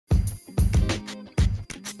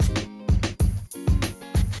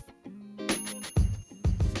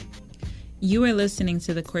You are listening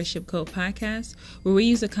to the Courtship Code podcast, where we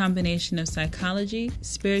use a combination of psychology,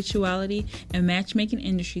 spirituality, and matchmaking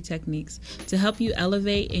industry techniques to help you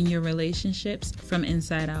elevate in your relationships from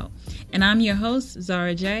inside out. And I'm your host,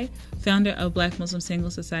 Zara J., founder of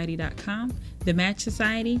BlackMuslimSingleSociety.com, The Match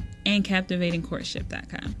Society, and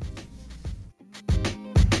CaptivatingCourtship.com.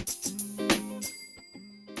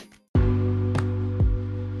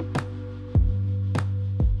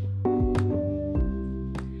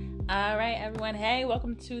 Hey,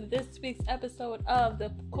 welcome to this week's episode of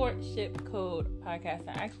the Courtship Code podcast.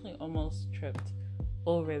 I actually almost tripped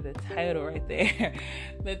over the title right there.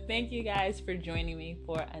 But thank you guys for joining me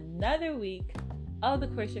for another week of the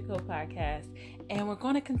Courtship Code podcast. And we're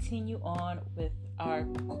going to continue on with our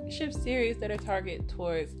courtship series that are targeted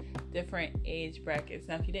towards different age brackets.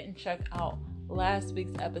 Now, if you didn't check out last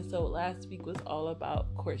week's episode, last week was all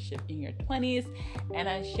about courtship in your 20s. And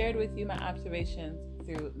I shared with you my observations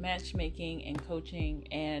through matchmaking and coaching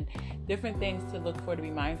and different things to look for, to be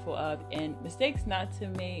mindful of, and mistakes not to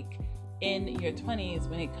make in your 20s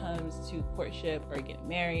when it comes to courtship or getting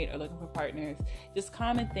married or looking for partners. Just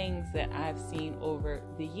common things that I've seen over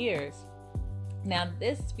the years. Now,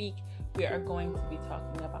 this week we are going to be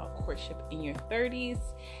talking about courtship in your 30s,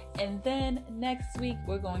 and then next week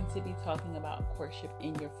we're going to be talking about courtship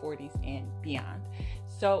in your 40s and beyond.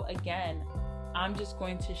 So again, I'm just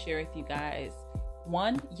going to share with you guys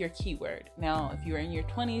one, your keyword. Now, if you're in your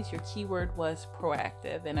 20s, your keyword was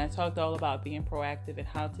proactive. And I talked all about being proactive and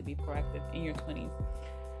how to be proactive in your 20s.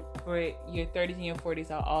 For your 30s and your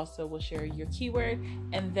 40s, I also will share your keyword.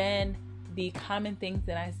 And then the common things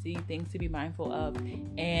that I see, things to be mindful of,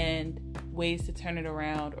 and ways to turn it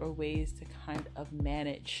around or ways to kind of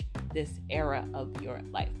manage this era of your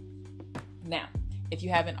life. Now, if you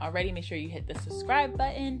haven't already, make sure you hit the subscribe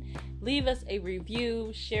button, leave us a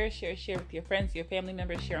review, share with your friends, your family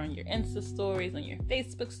members, share on your Insta stories, on your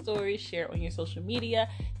Facebook stories, share on your social media,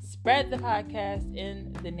 spread the podcast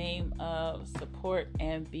in the name of support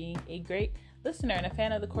and being a great listener and a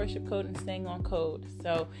fan of the Courtship Code and staying on code.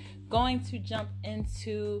 So going to jump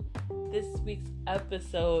into this week's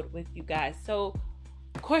episode with you guys. So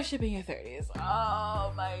courtship in your 30s.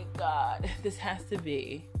 Oh my God. This has to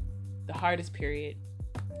be the hardest period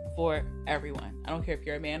for everyone. I don't care if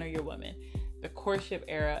you're a man or you're a woman. The courtship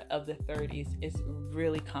era of the 30s is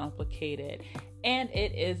really complicated and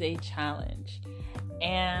it is a challenge.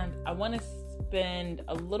 And I want to spend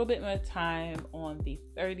a little bit more time on the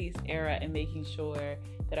 30s era and making sure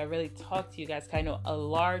that I really talk to you guys. 'Cause I know a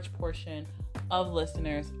large portion of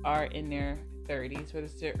listeners are in their 30s, whether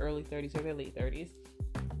it's their early 30s or their late 30s.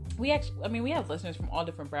 We have listeners from all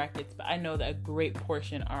different brackets, but I know that a great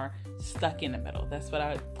portion are stuck in the middle. That's what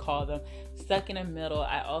I would call them, stuck in the middle.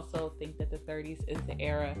 I also think that the 30s is the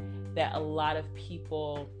era that a lot of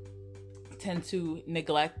people tend to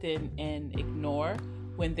neglect and ignore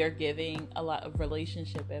when they're giving a lot of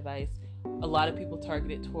relationship advice. A lot of people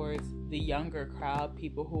target it towards the younger crowd,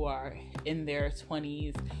 people who are in their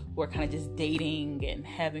 20s, who are kind of just dating and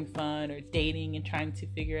having fun, or dating and trying to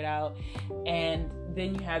figure it out. And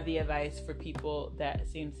then you have the advice for people that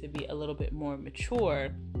seem to be a little bit more mature,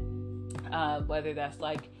 whether that's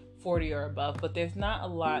like 40 or above. But there's not a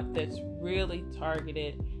lot that's really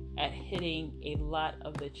targeted at hitting a lot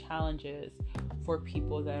of the challenges for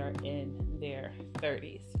people that are in their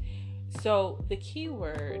 30s. So the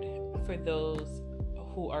keyword for those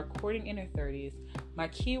who are courting in their 30s, my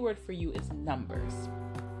keyword for you is numbers.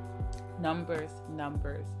 Numbers.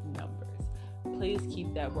 Please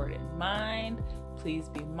keep that word in mind. Please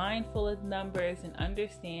be mindful of numbers and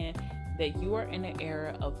understand that you are in an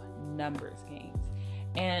era of numbers games.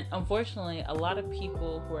 And unfortunately, a lot of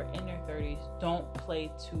people who are in their 30s don't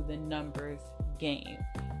play to the numbers game.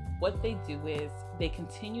 What they do is they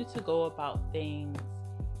continue to go about things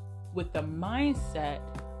with the mindset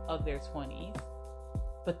of their 20s,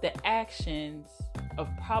 but the actions of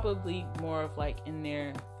probably more of like in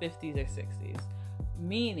their 50s or 60s.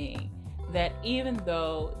 Meaning that even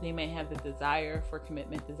though they may have the desire for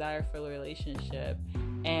commitment, desire for a relationship,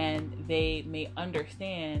 and they may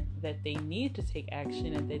understand that they need to take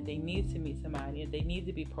action and that they need to meet somebody and they need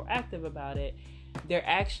to be proactive about it, their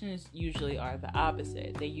actions usually are the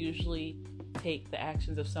opposite. They usually take the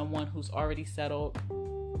actions of someone who's already settled,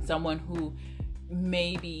 someone who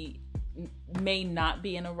may not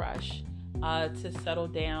be in a rush to settle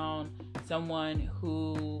down, someone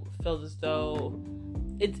who feels as though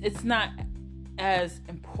it's not as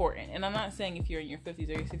important. And I'm not saying if you're in your 50s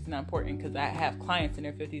or your 60s not important, because I have clients in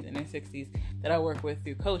their 50s and their 60s that I work with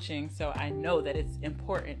through coaching, so I know that it's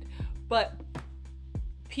important. But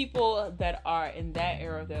people that are in that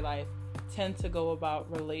era of their life tend to go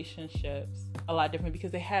about relationships a lot different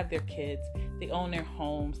because they have their kids, they own their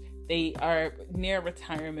homes, they are near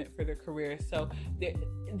retirement for their career. So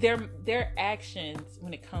their actions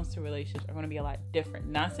when it comes to relationships are going to be a lot different.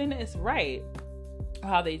 Not saying that it's right,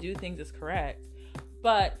 how they do things is correct,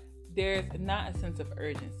 but there's not a sense of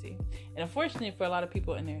urgency. And unfortunately for a lot of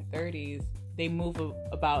people in their 30s, they move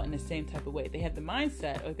about in the same type of way. They have the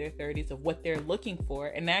mindset of their 30s of what they're looking for.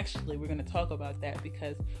 And actually, we're going to talk about that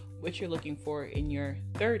because what you're looking for in your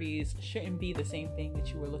 30s shouldn't be the same thing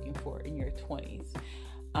that you were looking for in your 20s.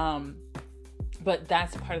 But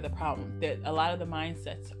that's part of the problem, that a lot of the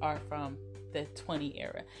mindsets are from the 20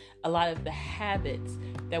 era. A lot of the habits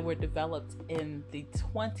that were developed in the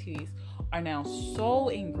 20s are now so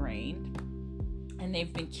ingrained, and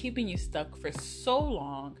they've been keeping you stuck for so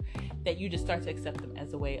long that you just start to accept them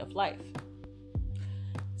as a way of life.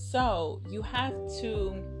 So you have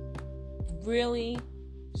to really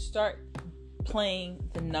start playing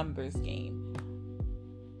the numbers game.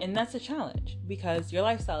 And that's a challenge because your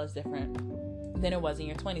lifestyle is different than it was in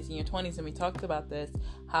your 20s. In your 20s, and we talked about this,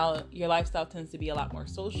 how your lifestyle tends to be a lot more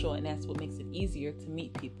social, and that's what makes it easier to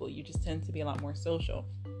meet people. You just tend to be a lot more social.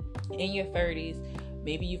 In your 30s,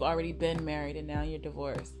 maybe you've already been married and now you're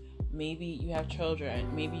divorced. Maybe you have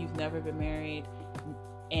children. Maybe you've never been married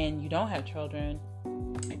and you don't have children,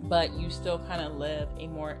 but you still kind of live a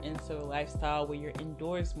more insular lifestyle where you're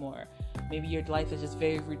indoors more. Maybe your life is just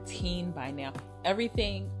very routine by now.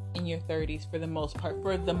 Everything in your 30s, for the most part,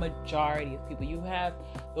 for the majority of people, you have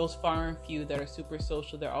those far and few that are super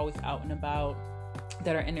social. They're always out and about,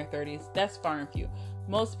 that are in their 30s. That's far and few.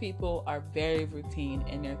 Most people are very routine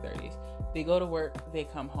in their 30s. They go to work, they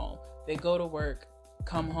come home. They go to work,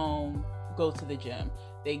 come home, go to the gym.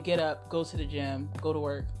 They get up, go to the gym, go to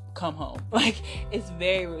work, come home. Like, it's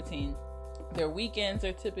very routine. Their weekends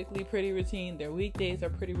are typically pretty routine. Their weekdays are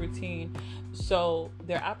pretty routine. So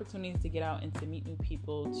their opportunities to get out and to meet new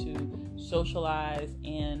people, to socialize,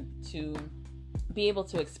 and to be able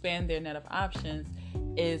to expand their net of options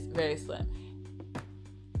is very slim.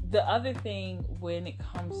 The other thing when it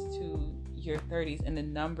comes to your 30s and the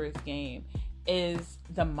numbers game is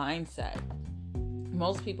the mindset.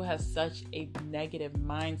 Most people have such a negative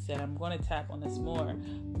mindset. I'm going to tap on this more,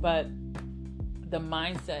 but the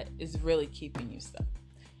mindset is really keeping you stuck.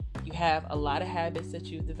 You have a lot of habits that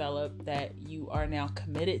you've developed that you are now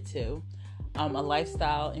committed to, a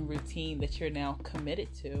lifestyle and routine that you're now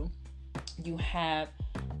committed to. You have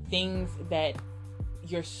things that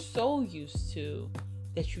you're so used to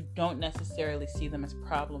that you don't necessarily see them as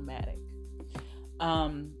problematic.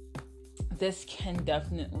 This can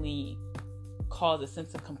definitely cause a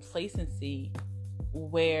sense of complacency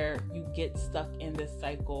where you get stuck in this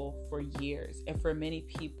cycle for years. And for many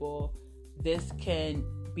people, this can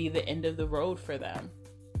be the end of the road for them,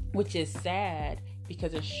 which is sad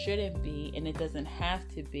because it shouldn't be and it doesn't have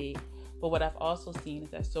to be. But what I've also seen is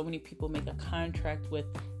that so many people make a contract with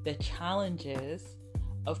the challenges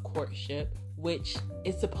of courtship, which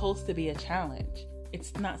is supposed to be a challenge.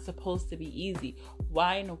 It's not supposed to be easy.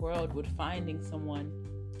 Why in the world would finding someone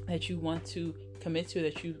that you want to commit to,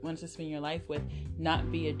 that you want to spend your life with,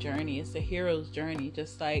 not be a journey? It's a hero's journey,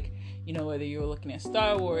 just like, whether you're looking at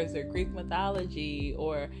Star Wars or Greek mythology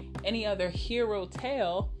or any other hero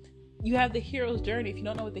tale, you have the hero's journey. If you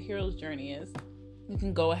don't know what the hero's journey is, you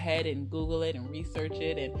can go ahead and Google it and research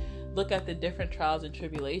it and look at the different trials and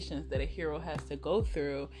tribulations that a hero has to go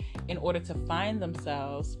through in order to find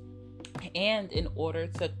themselves and in order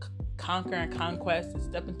to conquer and conquest and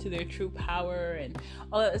step into their true power, and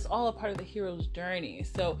all that. It's all a part of the hero's journey.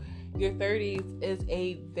 So your 30s is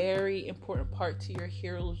a very important part to your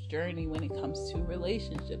hero's journey when it comes to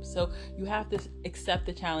relationships. So you have to accept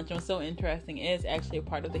the challenge. And what's so interesting is actually a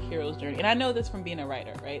part of the hero's journey. And I know this from being a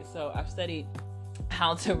writer, right? So I've studied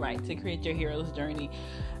how to write, to create your hero's journey.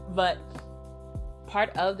 But part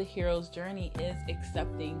of the hero's journey is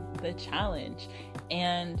accepting the challenge.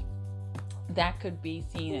 And that could be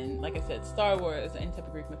seen in, like I said, Star Wars, or any type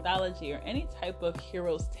of Greek mythology, or any type of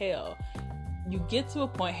hero's tale. You get to a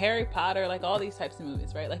point, Harry Potter, like all these types of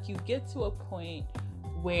movies, right? Like you get to a point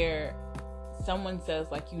where someone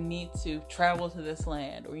says, like, you need to travel to this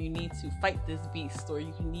land, or you need to fight this beast, or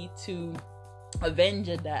you need to avenge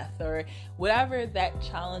a death, or whatever that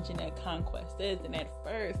challenge and that conquest is. And at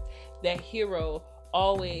first, that hero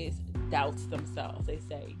always doubts themselves. They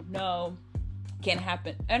say, no, can't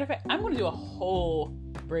happen. And in fact, I'm going to do a whole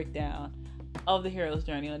breakdown of the hero's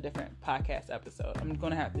journey on a different podcast episode. I'm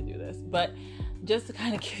going to have to do this, but just to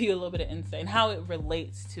kind of give you a little bit of insight and how it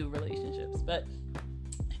relates to relationships. But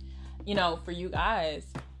for you guys,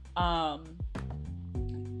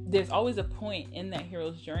 there's always a point in that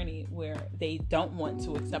hero's journey where they don't want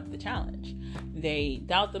to accept the challenge. They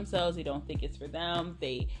doubt themselves. They don't think it's for them.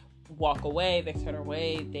 They walk away. They turn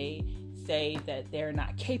away. They say that they're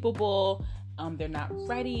not capable. They're not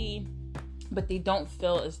ready. But they don't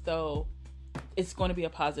feel as though it's going to be a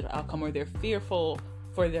positive outcome, or they're fearful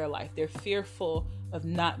for their life. They're fearful of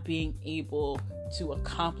not being able to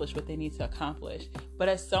accomplish what they need to accomplish. But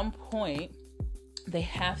at some point, they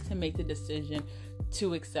have to make the decision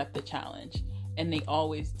to accept the challenge. And they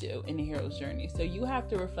always do in the hero's journey. So you have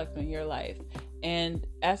to reflect on your life and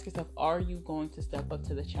ask yourself, are you going to step up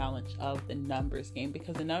to the challenge of the numbers game?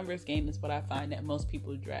 Because the numbers game is what I find that most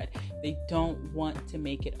people dread. They don't want to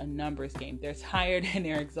make it a numbers game. They're tired and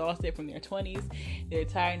they're exhausted from their 20s. They're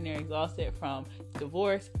tired and they're exhausted from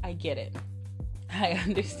divorce. I get it. I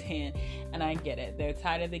understand and I get it. They're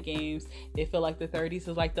tired of the games. They feel like the 30s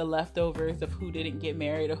is like the leftovers of who didn't get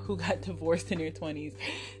married or who got divorced in their 20s.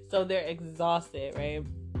 So they're exhausted, right?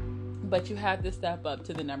 But you have to step up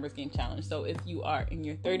to the numbers game challenge. So if you are in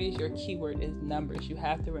your 30s, your keyword is numbers. You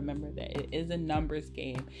have to remember that it is a numbers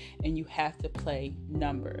game and you have to play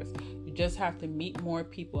numbers. You just have to meet more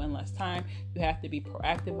people in less time. You have to be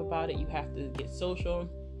proactive about it. You have to get social.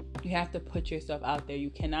 You have to put yourself out there. You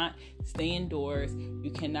cannot stay indoors.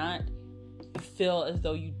 You cannot feel as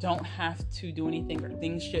though you don't have to do anything, or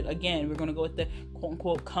things should, again, we're going to go with the quote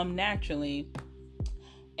unquote come naturally,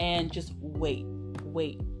 and just wait.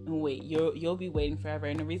 You'll be waiting forever.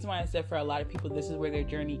 And the reason why I said for a lot of people this is where their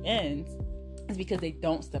journey ends is because they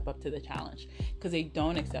don't step up to the challenge, because they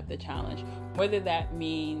don't accept the challenge. Whether that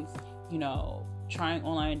means, trying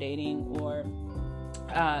online dating, or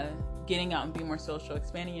getting out and being more social,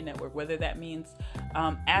 expanding your network, whether that means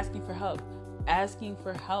asking for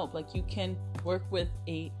help. Like, you can work with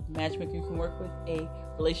a matchmaker, you can work with a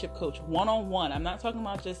relationship coach one-on-one. I'm not talking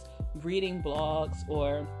about just reading blogs,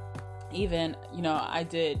 or even, I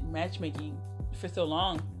did matchmaking for so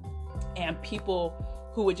long, and people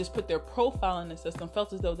who would just put their profile in the system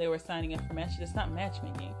felt as though they were signing up for match. It's not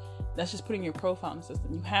matchmaking. That's just putting your profile in the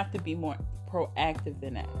system. You have to be more proactive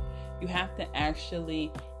than that. You have to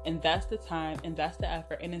actually invest the time, invest the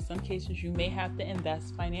effort, and in some cases you may have to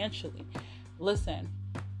invest financially. Listen,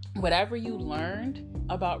 whatever you learned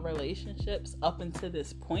about relationships up until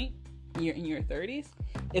this point, you're in your 30s,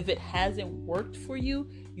 if it hasn't worked for you,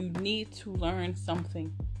 you need to learn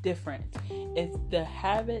something different. If the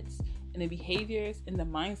habits and the behaviors and the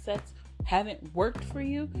mindsets haven't worked for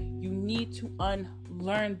you, you need to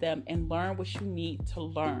unlearn them and learn what you need to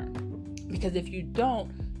learn. Because if you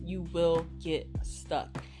don't, you will get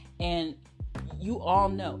stuck. And you all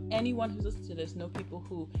know, anyone who's listening to this know people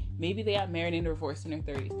who maybe they got married and divorced in their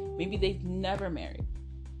 30s. Maybe they've never married.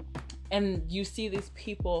 And you see these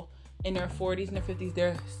people in their 40s and their 50s,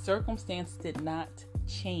 their circumstance did not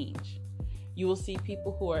change. You will see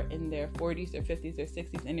people who are in their 40s or 50s or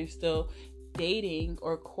 60s and they're still dating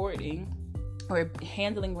or courting or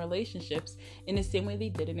handling relationships in the same way they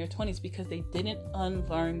did in their 20s, because they didn't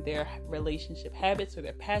unlearn their relationship habits or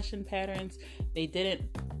their passion patterns. They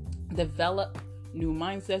didn't develop new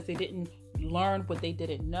mindsets. They didn't learn what they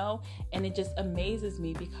didn't know. And it just amazes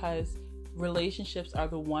me, because relationships are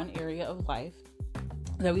the one area of life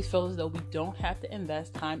that we feel as though we don't have to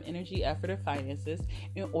invest time, energy, effort, or finances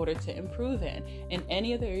in order to improve in. In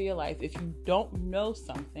any other area of life, if you don't know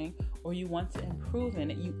something or you want to improve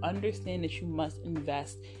in it, you understand that you must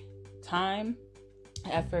invest time,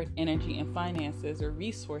 effort, energy, and finances or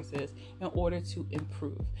resources in order to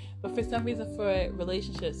improve. But for some reason, for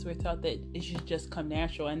relationships, we're taught that it should just come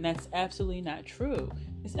natural, and that's absolutely not true.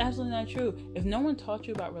 It's absolutely not true. If no one taught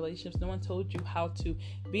you about relationships, no one told you how to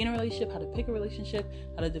be in a relationship, how to pick a relationship,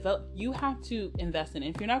 how to develop, you have to invest in it.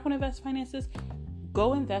 If you're not going to invest finances,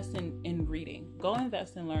 go invest in reading, go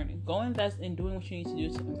invest in learning, go invest in doing what you need to do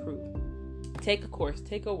to improve. Take a course,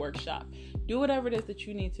 take a workshop, do whatever it is that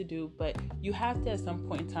you need to do, but you have to at some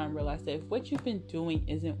point in time realize that if what you've been doing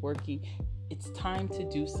isn't working, it's time to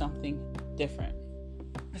do something different.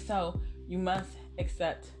 So you must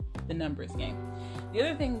accept the numbers game. The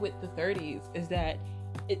other thing with the 30s is that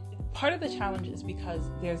part of the challenge is because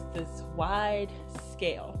there's this wide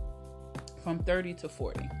scale from 30 to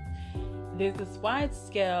 40. There's this wide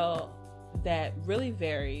scale that really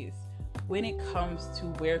varies when it comes to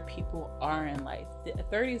where people are in life. The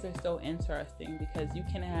 30s are so interesting because you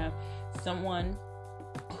can have someone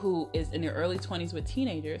who is in their early 20s with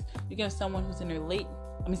teenagers. You can have someone who's in their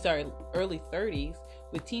early 30s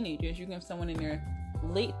with teenagers. You can have someone in their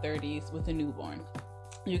late 30s with a newborn.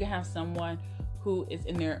 You can have someone who is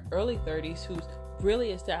in their early 30s who's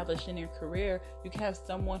really established in their career. You can have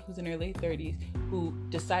someone who's in their late 30s who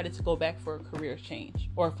decided to go back for a career change,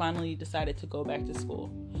 or finally decided to go back to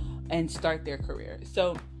school and start their career.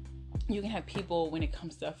 So you can have people when it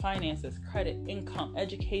comes to finances, credit, income,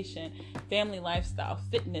 education, family lifestyle,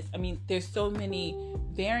 fitness. I mean, there's so many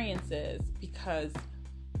variances because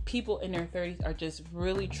people in their 30s are just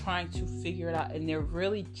really trying to figure it out, and they're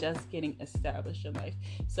really just getting established in life.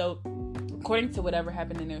 So according to whatever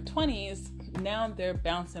happened in their 20s, now they're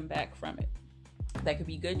bouncing back from it. That could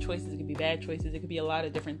be good choices, it could be bad choices, it could be a lot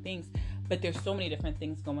of different things, but there's so many different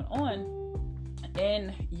things going on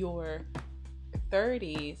in your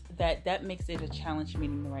 30s that makes it a challenge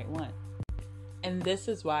meeting the right one. And this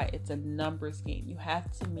is why it's a numbers game. You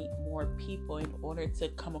have to meet more people in order to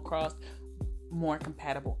come across more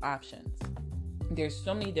compatible options. There's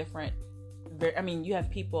so many different, you have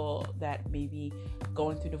people that may be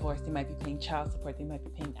going through divorce. They might be paying child support. They might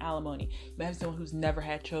be paying alimony. You might have someone who's never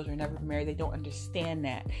had children, never been married. They don't understand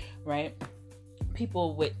that, right?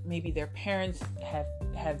 People with maybe their parents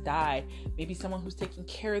have died. Maybe someone who's taking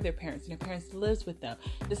care of their parents and their parents lives with them.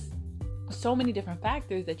 There's so many different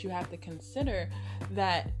factors that you have to consider,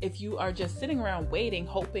 that if you are just sitting around waiting,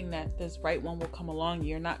 hoping that this right one will come along,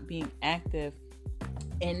 you're not being active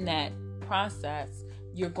in that process,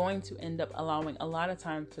 you're going to end up allowing a lot of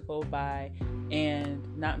time to go by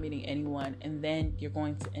and not meeting anyone. And then you're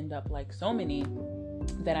going to end up like so many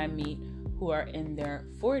that I meet who are in their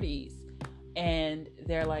 40s and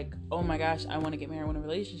they're like, oh my gosh, I want to get married, I want a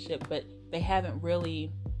relationship, but they haven't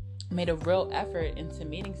really made a real effort into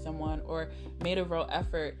meeting someone, or made a real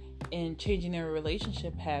effort in changing their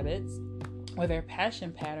relationship habits or their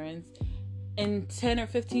passion patterns in 10 or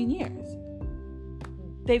 15 years.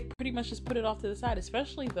 They've pretty much just put it off to the side,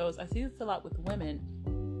 especially those, I see this a lot with women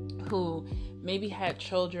who maybe had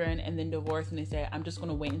children and then divorced, and they say, I'm just going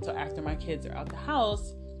to wait until after my kids are out the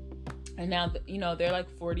house. And now, they're like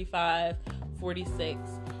 45, 46,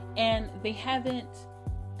 and they haven't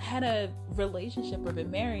had a relationship or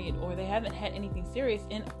been married, or they haven't had anything serious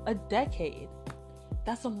in a decade.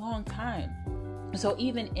 That's a long time. So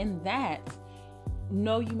even in that,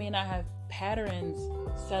 no, you may not have patterns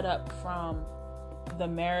set up from the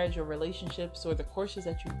marriage or relationships or the courses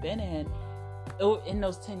that you've been in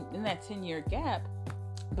that 10-year gap,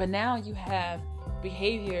 but now you have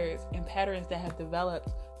behaviors and patterns that have developed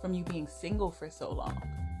from you being single for so long.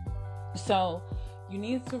 So you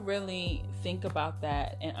need to really think about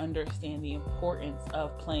that and understand the importance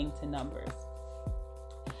of playing to numbers.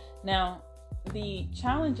 Now, the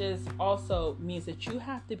challenges also means that you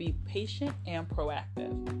have to be patient and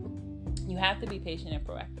proactive. You have to be patient and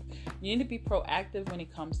proactive. You need to be proactive when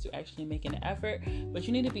it comes to actually making an effort, but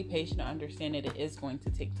you need to be patient and understand that it is going to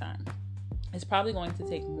take time. It's probably going to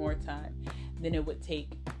take more time than it would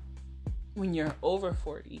take when you're over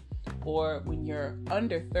 40 or when you're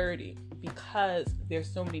under 30, because there's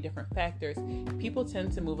so many different factors. People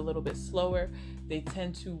tend to move a little bit slower. They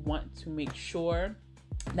tend to want to make sure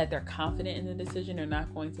that they're confident in the decision. They're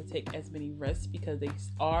not going to take as many risks because they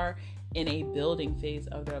are in a building phase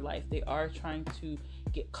of their life. They are trying to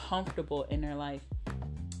get comfortable in their life.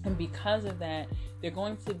 And because of that, they're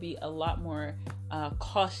going to be a lot more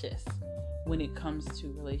cautious when it comes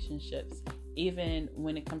to relationships. Even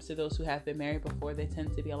when it comes to those who have been married before, they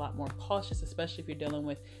tend to be a lot more cautious, especially if you're dealing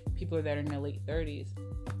with people that are in their late 30s.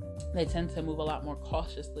 They tend to move a lot more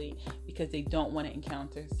cautiously because they don't want to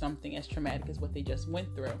encounter something as traumatic as what they just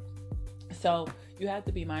went through. So you have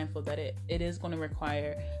to be mindful that it is going to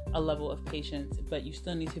require a level of patience, but you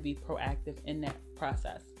still need to be proactive in that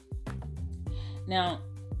process. Now,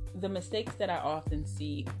 the mistakes that I often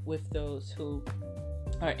see with those who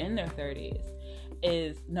are in their 30s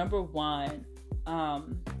is, number one,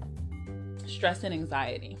 stress and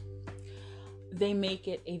anxiety. They make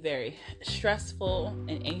it a very stressful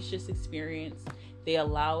and anxious experience. They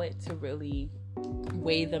allow it to really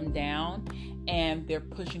weigh them down, and they're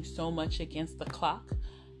pushing so much against the clock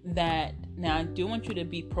that, now I do want you to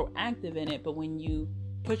be proactive in it, but when you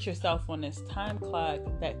put yourself on this time clock,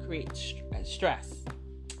 that creates stress.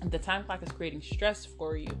 If the time clock is creating stress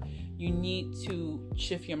for you, you need to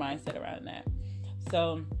shift your mindset around that.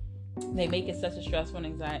 So they make it such a stressful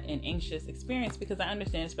and anxious experience because I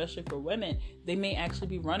understand, especially for women, they may actually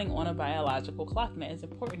be running on a biological clock. And that is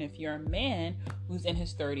important. If you're a man who's in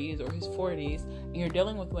his 30s or his 40s and you're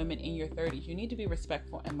dealing with women in your 30s, you need to be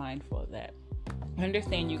respectful and mindful of that. I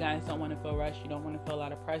understand you guys don't want to feel rushed. You don't want to feel a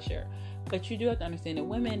lot of pressure. But you do have to understand that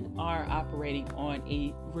women are operating on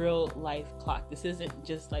a real life clock. This isn't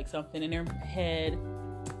just like something in their head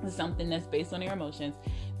something that's based on their emotions,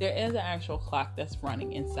 there is an actual clock that's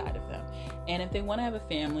running inside of them. And if they want to have a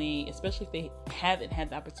family, especially if they haven't had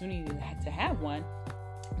the opportunity to have one,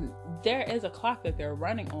 there is a clock that they're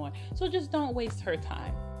running on. So just don't waste her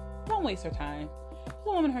time. Don't waste her time. She's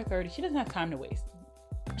a woman in her 30s. She doesn't have time to waste.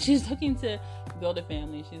 She's looking to build a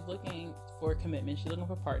family. She's looking for commitment. She's looking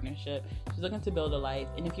for partnership. She's looking to build a life.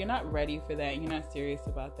 And if you're not ready for that, and you're not serious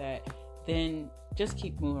about that, then just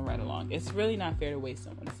keep moving right along. It's really not fair to waste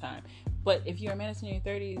someone's time. But if you're a man that's in your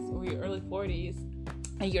 30s or your early 40s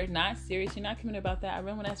and you're not serious, you're not committed about that, I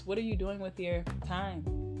really want to ask, what are you doing with your time?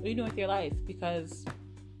 What are you doing with your life? Because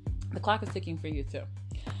the clock is ticking for you too.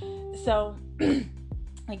 So,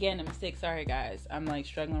 again, a mistake. Sorry, guys. I'm like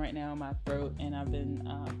struggling right now in my throat, and I've been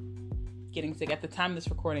getting sick. At the time of this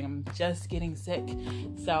recording, I'm just getting sick.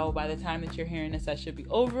 So by the time that you're hearing this, I should be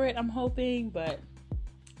over it, I'm hoping. But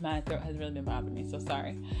my throat has really been bothering me, so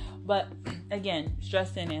sorry. But again,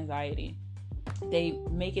 stress and anxiety. They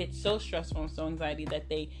make it so stressful and so anxiety that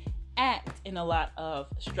they act in a lot of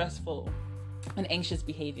stressful and anxious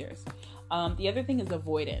behaviors. The other thing is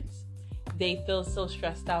avoidance. They feel so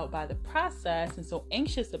stressed out by the process and so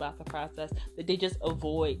anxious about the process that they just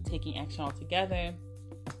avoid taking action altogether.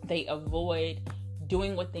 They avoid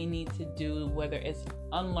doing what they need to do, whether it's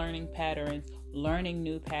unlearning patterns, learning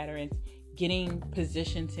new patterns, getting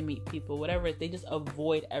positioned to meet people, whatever. They just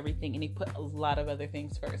avoid everything, and they put a lot of other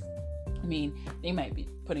things first. I mean, they might be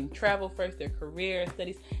putting travel first, their career,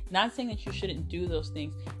 studies. Not saying that you shouldn't do those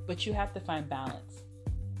things, but you have to find balance.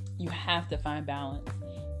 You have to find balance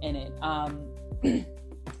in it.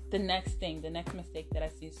 The next mistake that I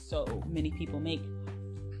see so many people make,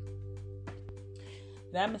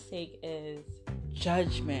 that mistake is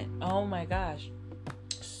judgment. Oh my gosh.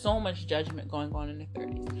 So much judgment going on in the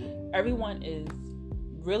 30s. Everyone is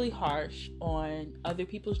really harsh on other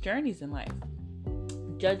people's journeys in life.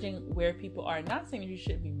 Judging where people are. Not saying that you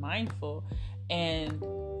shouldn't be mindful and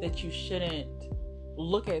that you shouldn't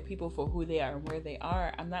look at people for who they are and where they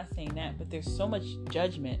are. I'm not saying that, but there's so much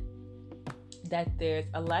judgment that there's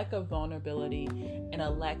a lack of vulnerability and a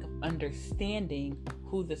lack of understanding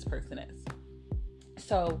who this person is.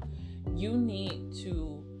 So you need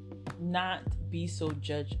to not be so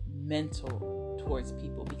judgmental towards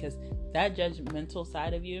people, because that judgmental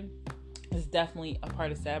side of you is definitely a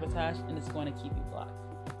part of sabotage, and it's going to keep you blocked.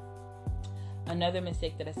 Another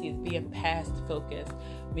mistake that I see is being past focused,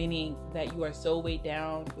 meaning that you are so weighed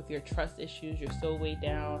down with your trust issues, you're so weighed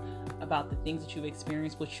down about the things that you've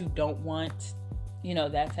experienced, what you don't want,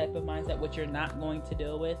 that type of mindset, what you're not going to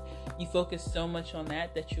deal with. You focus so much on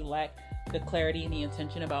that you lack the clarity and the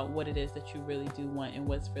intention about what it is that you really do want and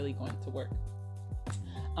what's really going to work.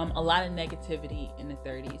 A lot of negativity in the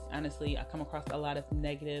 30s. Honestly, I come across a lot of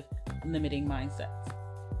negative, limiting mindsets.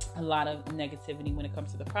 A lot of negativity when it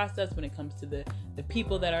comes to the process, when it comes to the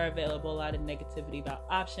people that are available, a lot of negativity about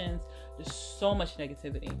options. There's so much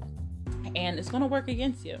negativity, and it's going to work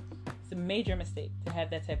against you. It's a major mistake to have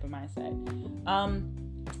that type of mindset.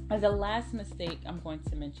 The last mistake I'm going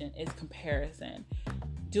to mention is comparison.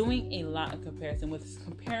 Doing a lot of comparison, with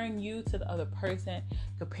comparing you to the other person,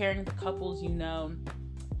 comparing the couples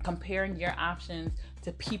comparing your options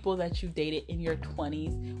to people that you dated in your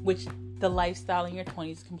 20s, which the lifestyle in your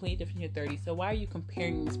 20s is completely different in your 30s. So why are you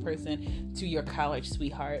comparing this person to your college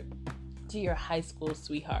sweetheart, to your high school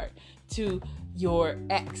sweetheart, to your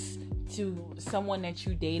ex, to someone that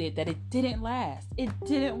you dated that it didn't last? It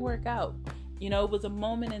didn't work out. It was a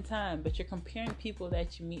moment in time, but you're comparing people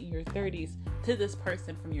that you meet in your 30s to this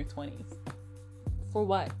person from your 20s. For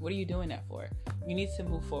what? What are you doing that for? You need to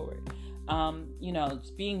move forward.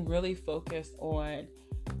 Just being really focused on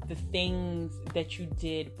the things that you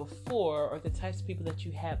did before, or the types of people that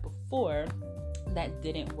you had before that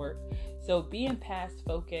didn't work. So being past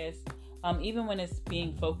focused, even when it's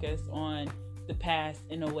being focused on the past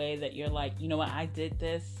in a way that you're like, you know what, I did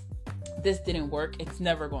this didn't work, it's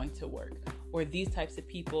never going to work. Or these types of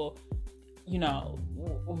people,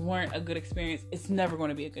 weren't a good experience, it's never going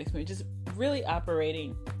to be a good experience. Just really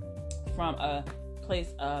operating from a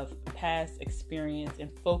place of past experience and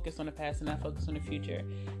focus on the past and not focus on the future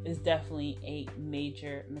is definitely a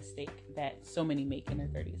major mistake that so many make in their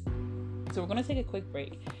 30s. So we're going to take a quick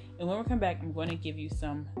break, and when we come back, I'm going to give you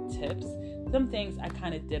some tips. Some things I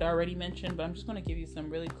kind of did already mention, but I'm just going to give you some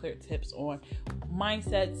really clear tips on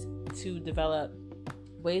mindsets to develop,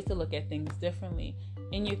 ways to look at things differently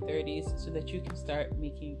in your 30s so that you can start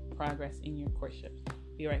making progress in your courtship.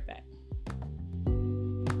 Be right back.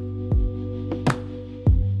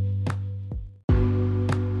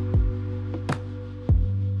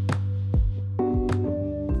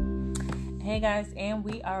 Hey guys, and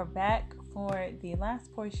we are back for the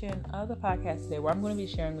last portion of the podcast today, where I'm going to be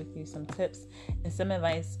sharing with you some tips and some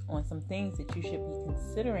advice on some things that you should be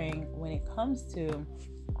considering when it comes to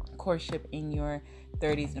courtship in your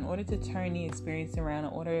 30s in order to turn the experience around,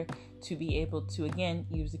 in order to be able to, again,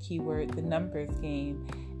 use the keyword, the numbers game,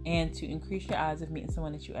 and to increase your odds of meeting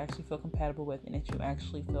someone that you actually feel compatible with and that you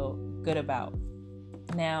actually feel good about.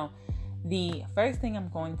 Now, the first thing I'm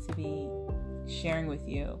going to be sharing with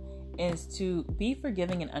you is to be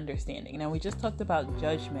forgiving and understanding. Now, we just talked about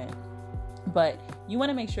judgment, but you want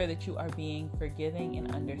to make sure that you are being forgiving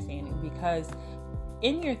and understanding, because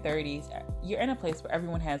in your 30s, you're in a place where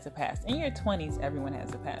everyone has a past. In your 20s, everyone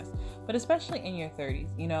has a past. But especially in your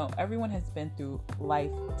 30s, everyone has been through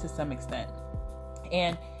life to some extent.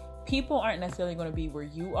 And people aren't necessarily going to be where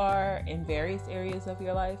you are in various areas of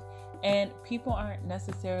your life. And people aren't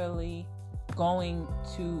necessarily going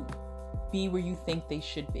to be where you think they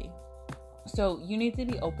should be. So you need to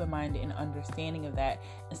be open-minded and understanding of that,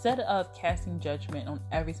 instead of casting judgment on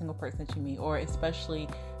every single person that you meet, or especially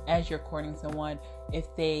as you're courting someone, if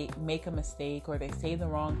they make a mistake or they say the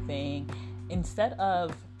wrong thing. Instead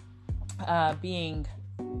of being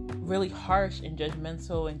really harsh and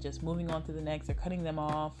judgmental and just moving on to the next or cutting them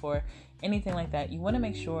off or anything like that, you want to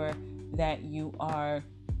make sure that you are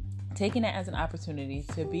taking it as an opportunity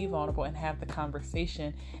to be vulnerable and have the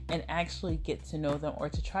conversation and actually get to know them, or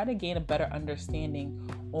to try to gain a better understanding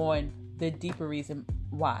on the deeper reason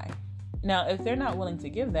why. Now, if they're not willing to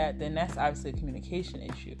give that, then that's obviously a communication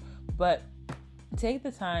issue. But take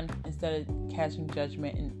the time, instead of casting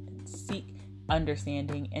judgment, and seek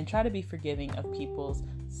understanding and try to be forgiving of people's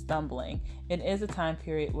stumbling. It is a time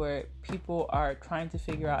period where people are trying to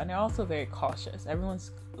figure out, and they're also very cautious.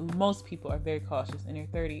 Most people are very cautious in their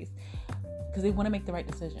 30s because they want to make the right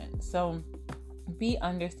decision. So be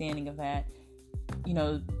understanding of that.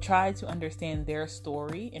 Try to understand their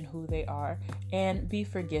story and who they are, and be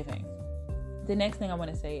forgiving. The next thing I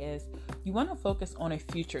want to say is you want to focus on a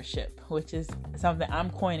futureship, which is something I'm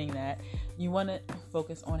coining that. You want to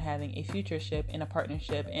focus on having a futureship in a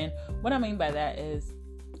partnership. And what I mean by that is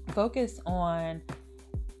focus on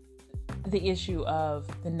the issue of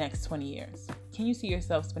the next 20 years. Can you see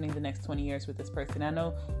yourself spending the next 20 years with this person? I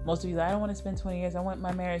know most of you, I don't want to spend 20 years. I want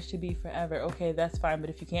my marriage to be forever. Okay, that's fine.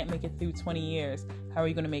 But if you can't make it through 20 years, how are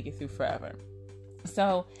you going to make it through forever?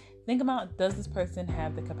 So think about, does this person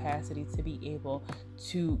have the capacity to be able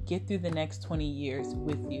to get through the next 20 years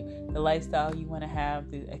with you? The lifestyle you want to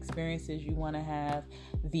have, the experiences you want to have,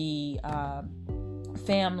 the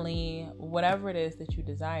family, whatever it is that you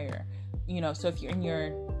desire. So if you're in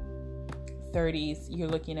your 30s, you're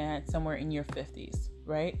looking at somewhere in your 50s,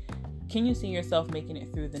 right? Can you see yourself making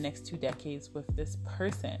it through the next 2 decades with this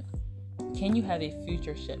person? Can you have a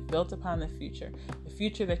futureship built upon the future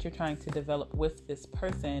that you're trying to develop with this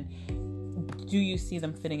person? Do you see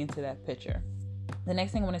them fitting into that picture? The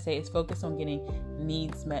next thing I want to say is focus on getting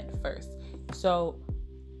needs met first. So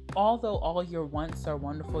although all your wants are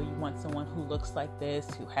wonderful, you want someone who looks like this,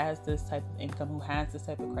 who has this type of income, who has this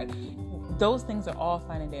type of credit. Those things are all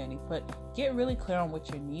fine and dandy, but get really clear on what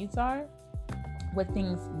your needs are, what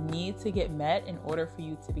things need to get met in order for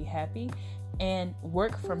you to be happy, and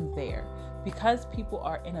work from there. Because people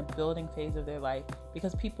are in a building phase of their life,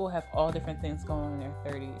 because people have all different things going on in their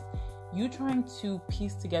 30s, you trying to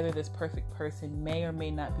piece together this perfect person may or may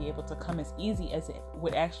not be able to come as easy as it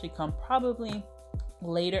would actually come probably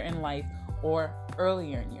later in life or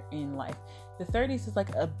earlier in life. The 30s is like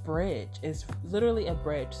a bridge. It's literally a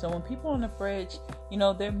bridge. So when people on the bridge,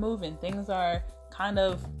 they're moving. Things are kind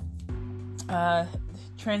of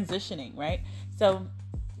transitioning, right? So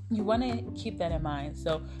you want to keep that in mind.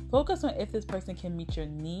 So focus on if this person can meet your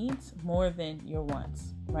needs more than your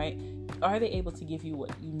wants, right? Are they able to give you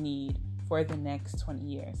what you need for the next 20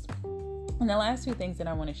 years? And the last 2 things that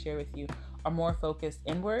I want to share with you are more focused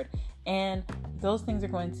inward. And those things are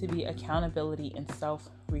going to be accountability and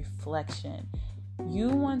self-reflection. You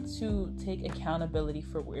want to take accountability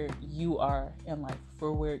for where you are in life,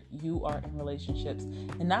 for where you are in relationships,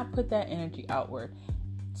 and not put that energy outward.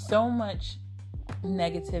 So much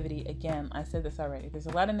negativity. Again, I said this already. There's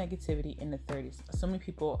a lot of negativity in the 30s. So many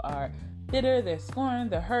people are bitter, they're scorned,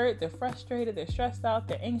 they're hurt, they're frustrated, they're stressed out,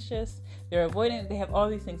 they're anxious, they're avoidant. They have all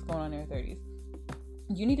these things going on in their 30s.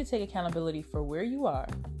 You need to take accountability for where you are,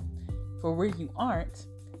 for where you aren't,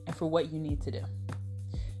 and for what you need to do.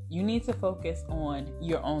 You need to focus on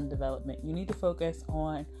your own development. You need to focus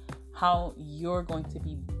on how you're going to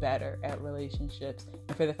be better at relationships,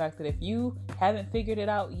 and for the fact that if you haven't figured it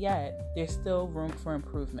out yet, there's still room for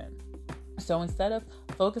improvement. So instead of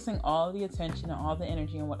focusing all the attention and all the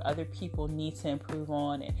energy on what other people need to improve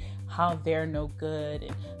on and how they're no good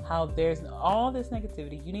and how there's all this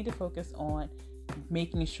negativity. You need to focus on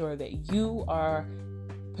making sure that you are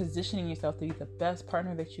positioning yourself to be the best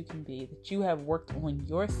partner that you can be, that you have worked on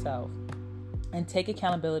yourself, and take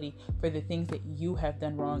accountability for the things that you have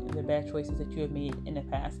done wrong and the bad choices that you have made in the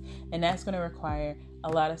past. And that's going to require a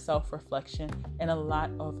lot of self-reflection and a lot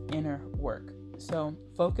of inner work. So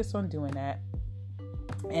focus on doing that.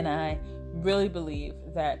 And I really believe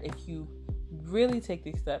that if you really take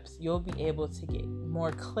these steps, you'll be able to get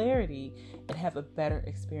more clarity and have a better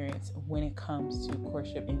experience when it comes to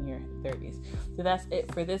courtship in your 30s. So that's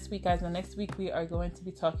it for this week, guys. Now, next week we are going to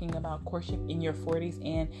be talking about courtship in your 40s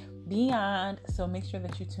and beyond. So make sure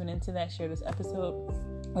that you tune into that. Share this episode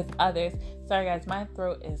with others. Sorry, guys, my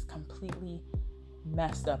throat is completely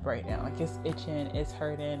messed up right now. Like, it's itching, it's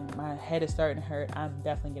hurting, my head is starting to hurt. I'm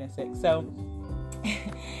definitely getting sick. So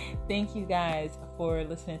thank you guys for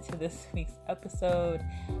listening to this week's episode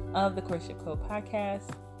of the Courtship Code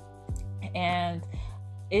podcast. And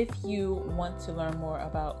if you want to learn more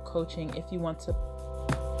about coaching, if you want to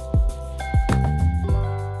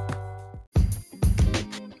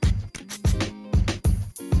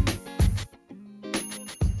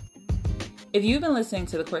If you've been listening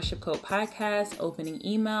to the Courtship Code podcast, opening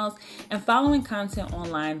emails, and following content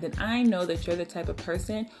online, then I know that you're the type of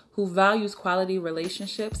person who values quality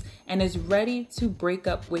relationships and is ready to break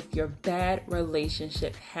up with your bad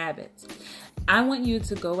relationship habits. I want you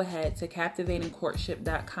to go ahead to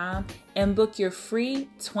captivatingcourtship.com and book your free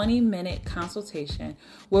 20-minute consultation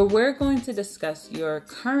where we're going to discuss your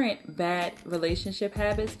current bad relationship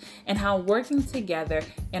habits and how working together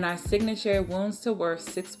in our signature Wounds to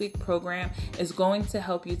Worth 6-week program is going to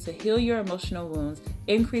help you to heal your emotional wounds,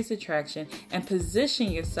 increase attraction, and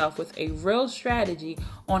position yourself with a real strategy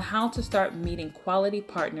on how to start meeting quality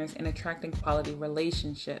partners and attracting quality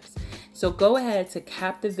relationships. So go ahead to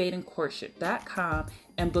captivatingcourtship.com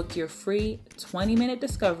and book your free 20-minute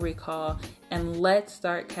discovery call, and let's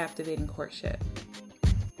start captivating courtship.